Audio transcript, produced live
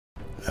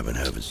I've been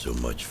having so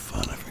much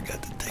fun, I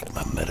forgot to take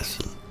my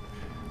medicine.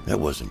 That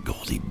wasn't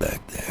Goldie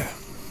back there.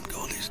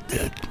 Goldie's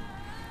dead.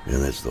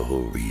 And that's the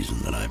whole reason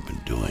that I've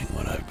been doing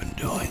what I've been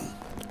doing.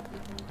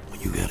 When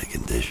you got a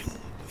condition,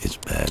 it's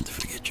bad to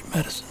forget your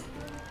medicine.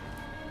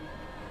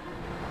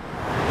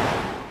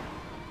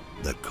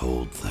 That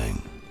cold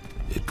thing,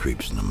 it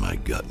creeps into my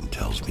gut and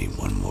tells me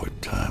one more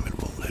time it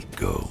won't let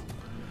go.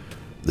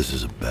 This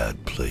is a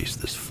bad place,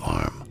 this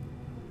farm.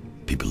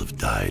 People have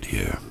died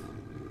here.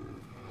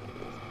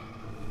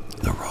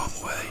 The wrong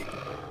way.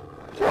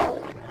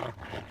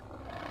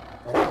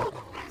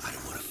 I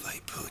don't want to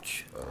fight,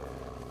 Pooch.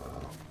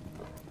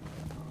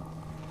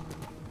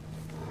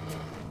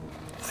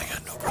 I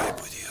got no gripe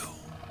with you.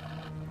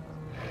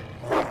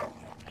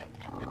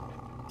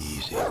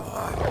 Easy,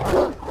 boy.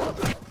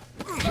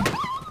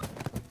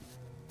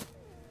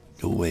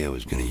 No way I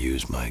was gonna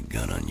use my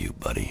gun on you,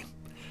 buddy.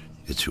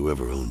 It's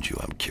whoever owns you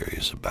I'm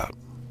curious about.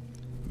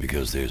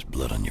 Because there's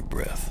blood on your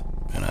breath,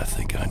 and I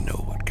think I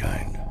know what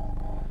kind.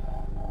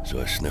 So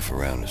I sniff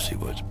around to see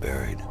what's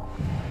buried.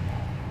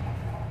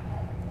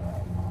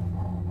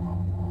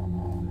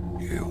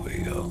 Here we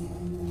go.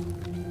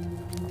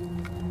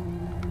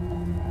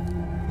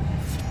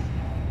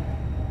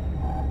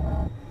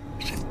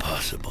 It's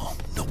impossible.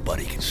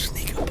 Nobody can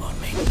sneak up on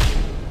me.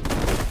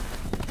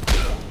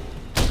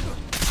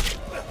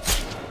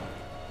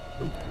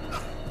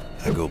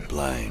 I go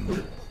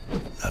blind.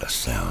 Not a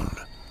sound.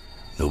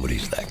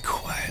 Nobody's that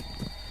quiet.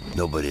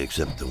 Nobody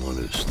except the one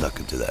who snuck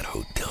into that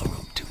hotel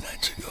room 2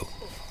 nights ago.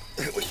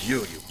 It was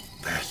you, you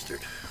bastard.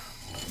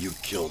 You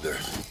killed her.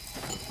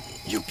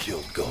 You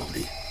killed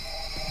Goldie.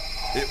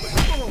 It was...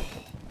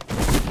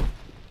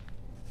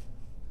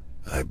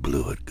 I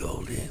blew it,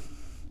 Goldie.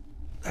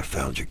 I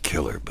found your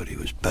killer, but he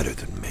was better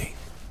than me.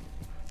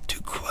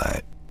 Too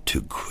quiet,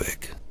 too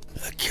quick.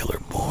 A killer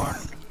born.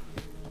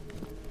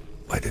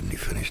 Why didn't he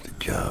finish the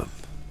job?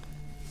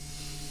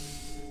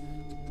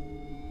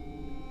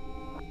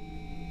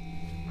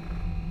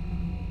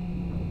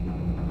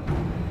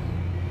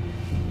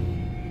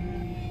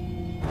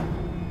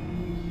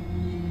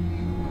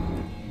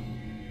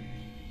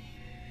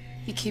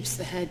 He keeps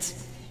the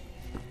heads.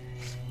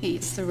 He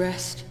eats the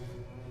rest.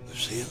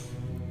 Lucille?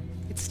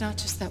 It's not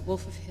just that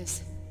wolf of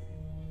his.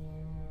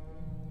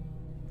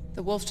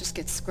 The wolf just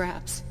gets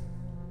scraps.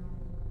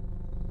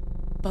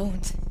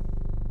 Bones.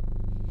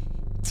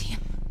 It's him.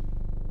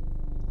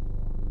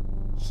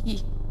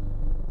 He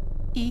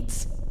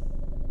eats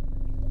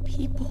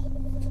people.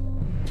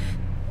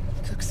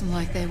 He cooks them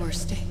like they were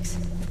steaks.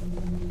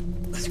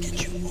 Let's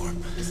get you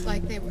warm. Just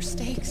like they were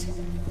steaks.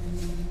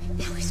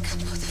 Now he's got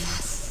both of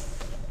us.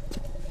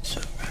 It's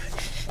all right.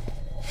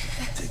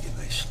 Take a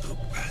nice slow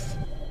breath.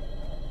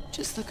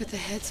 Just look at the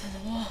heads on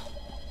the wall.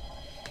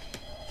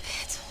 The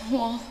heads on the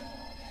wall.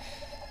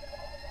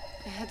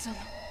 The heads on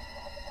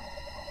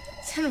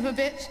the... Son of a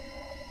bitch.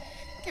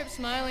 Kept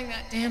smiling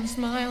that damn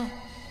smile.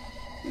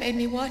 Made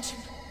me watch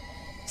him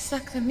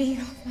suck the meat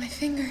off my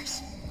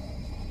fingers.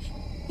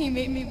 He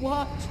made me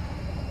watch.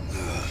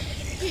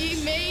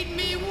 He made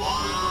me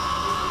watch!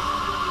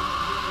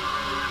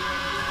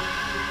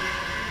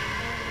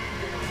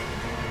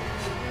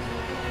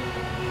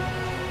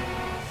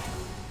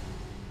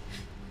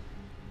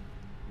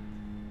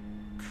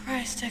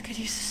 Christ, I could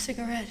use a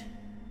cigarette.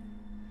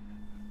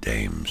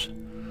 Dames.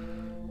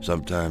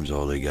 Sometimes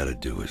all they gotta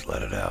do is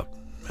let it out.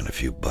 And a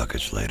few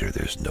buckets later,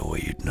 there's no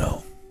way you'd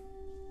know.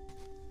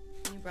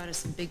 You brought us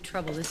some big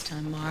trouble this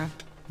time, Marv.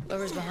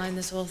 Whoever's behind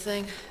this whole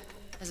thing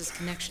has his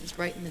connections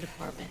right in the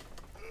department.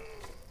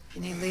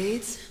 Any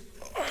leads?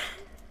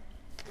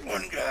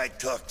 One guy I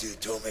talked to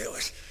told me it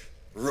was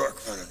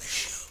Rourke running the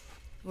show.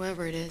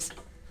 Whoever it is.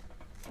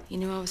 He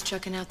knew I was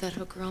checking out that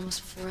hooker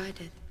almost before I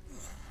did.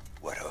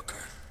 What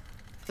hooker?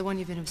 The one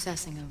you've been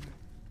obsessing over.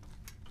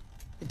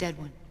 The dead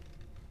one.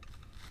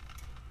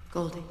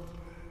 Goldie.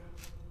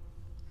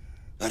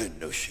 I didn't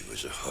know she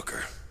was a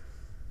hooker.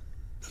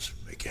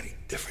 Doesn't make any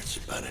difference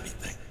about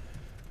anything.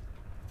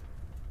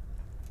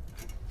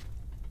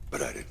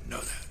 But I didn't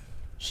know that.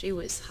 She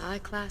was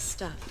high-class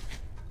stuff.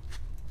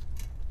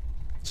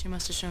 She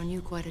must have shown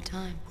you quite a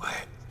time.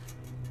 Quiet.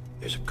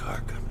 There's a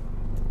car coming.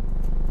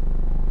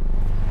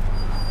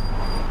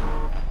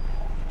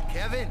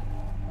 Kevin!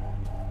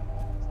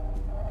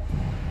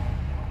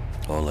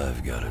 All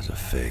I've got is a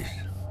face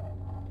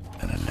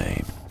and a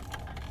name.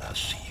 I'll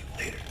see you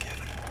later,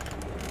 Kevin.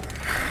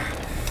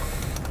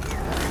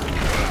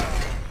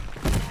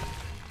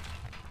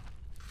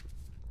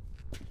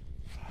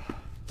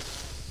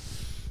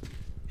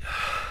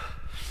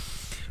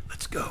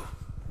 Let's go.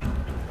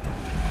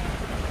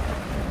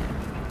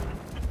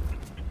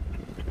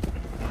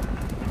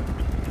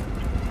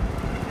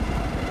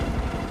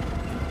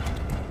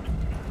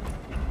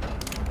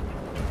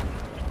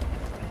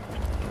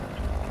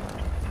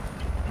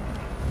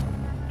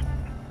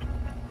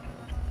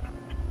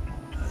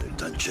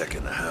 Done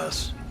checking the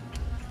house.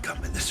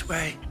 Coming this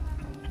way.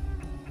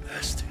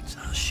 Bastards,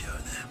 I'll show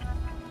them.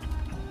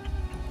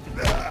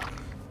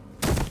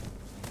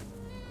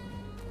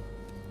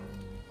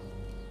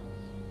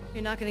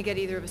 You're not gonna get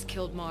either of us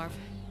killed, Marv.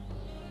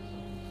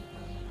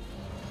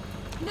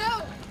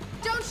 No!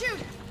 Don't shoot!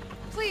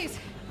 Please,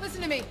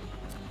 listen to me.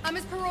 I'm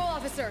his parole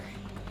officer.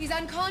 He's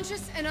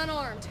unconscious and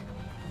unarmed.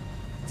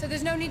 So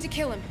there's no need to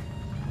kill him.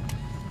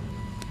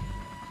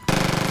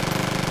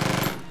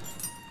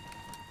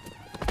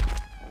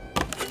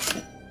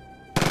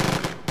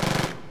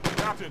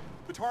 Captain,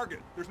 the target.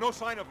 There's no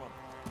sign of him.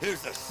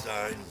 Here's the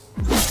sign.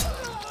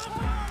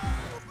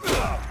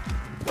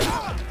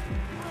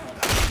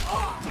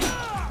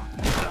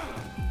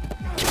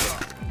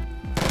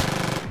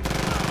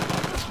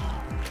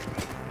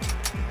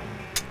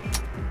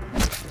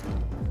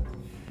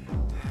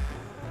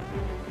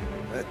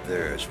 That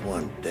there is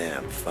one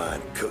damn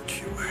fine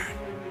coat you're wearing.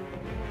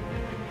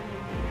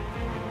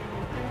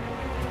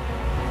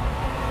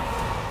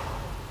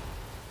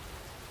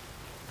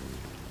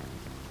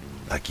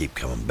 I keep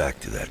coming back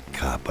to that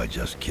cop I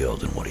just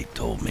killed and what he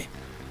told me.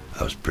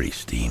 I was pretty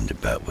steamed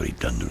about what he'd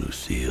done to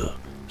Lucille,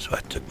 so I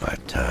took my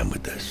time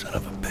with that son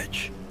of a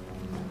bitch.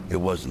 It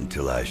wasn't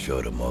until I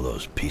showed him all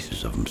those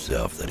pieces of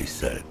himself that he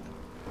said it.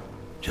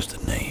 Just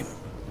a name.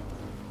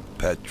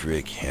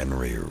 Patrick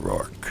Henry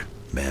Rourke,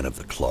 man of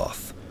the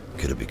cloth.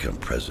 Could have become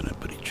president,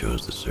 but he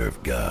chose to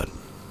serve God.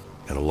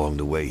 And along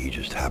the way, he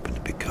just happened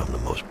to become the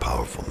most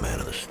powerful man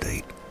in the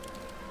state.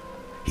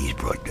 He's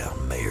brought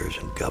down mayors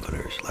and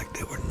governors like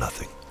they were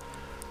nothing.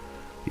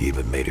 He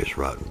even made his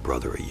rotten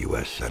brother a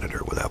U.S.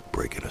 senator without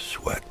breaking a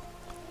sweat.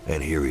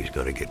 And here he's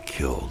gonna get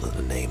killed in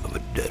the name of a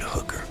dead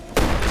hooker.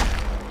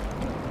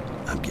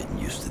 I'm getting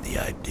used to the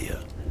idea.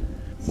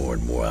 More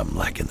and more, I'm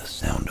liking the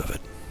sound of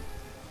it.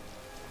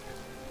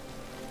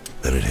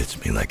 Then it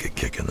hits me like a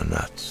kick in the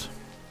nuts.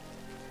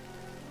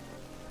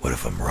 What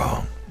if I'm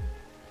wrong?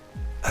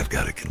 I've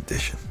got a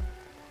condition.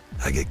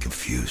 I get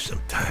confused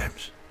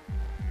sometimes.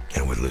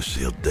 And with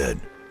Lucille dead,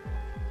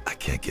 I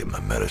can't get my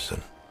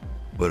medicine.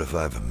 What if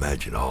I've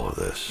imagined all of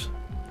this?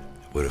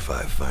 What if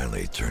I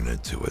finally turn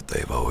into what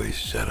they've always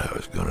said I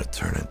was gonna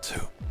turn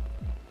into?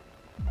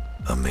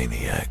 A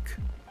maniac.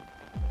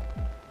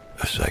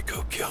 A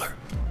psycho killer.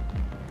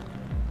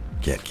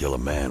 Can't kill a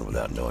man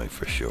without knowing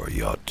for sure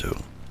you ought to.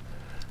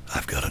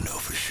 I've gotta know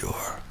for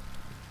sure.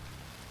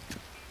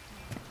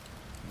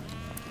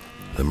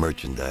 The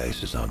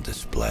merchandise is on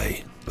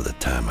display by the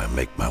time I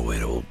make my way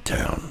to Old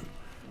Town.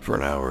 For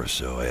an hour or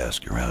so, I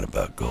ask around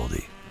about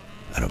Goldie.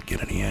 I don't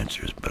get any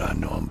answers, but I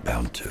know I'm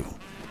bound to.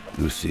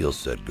 Lucille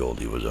said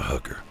Goldie was a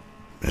hooker.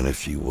 And if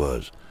she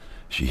was,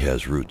 she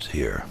has roots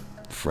here.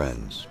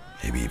 Friends,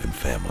 maybe even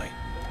family.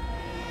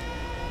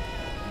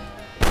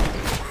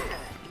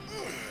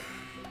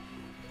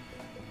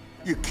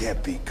 You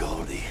can't beat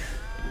Goldie.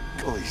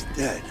 Goldie's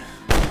dead.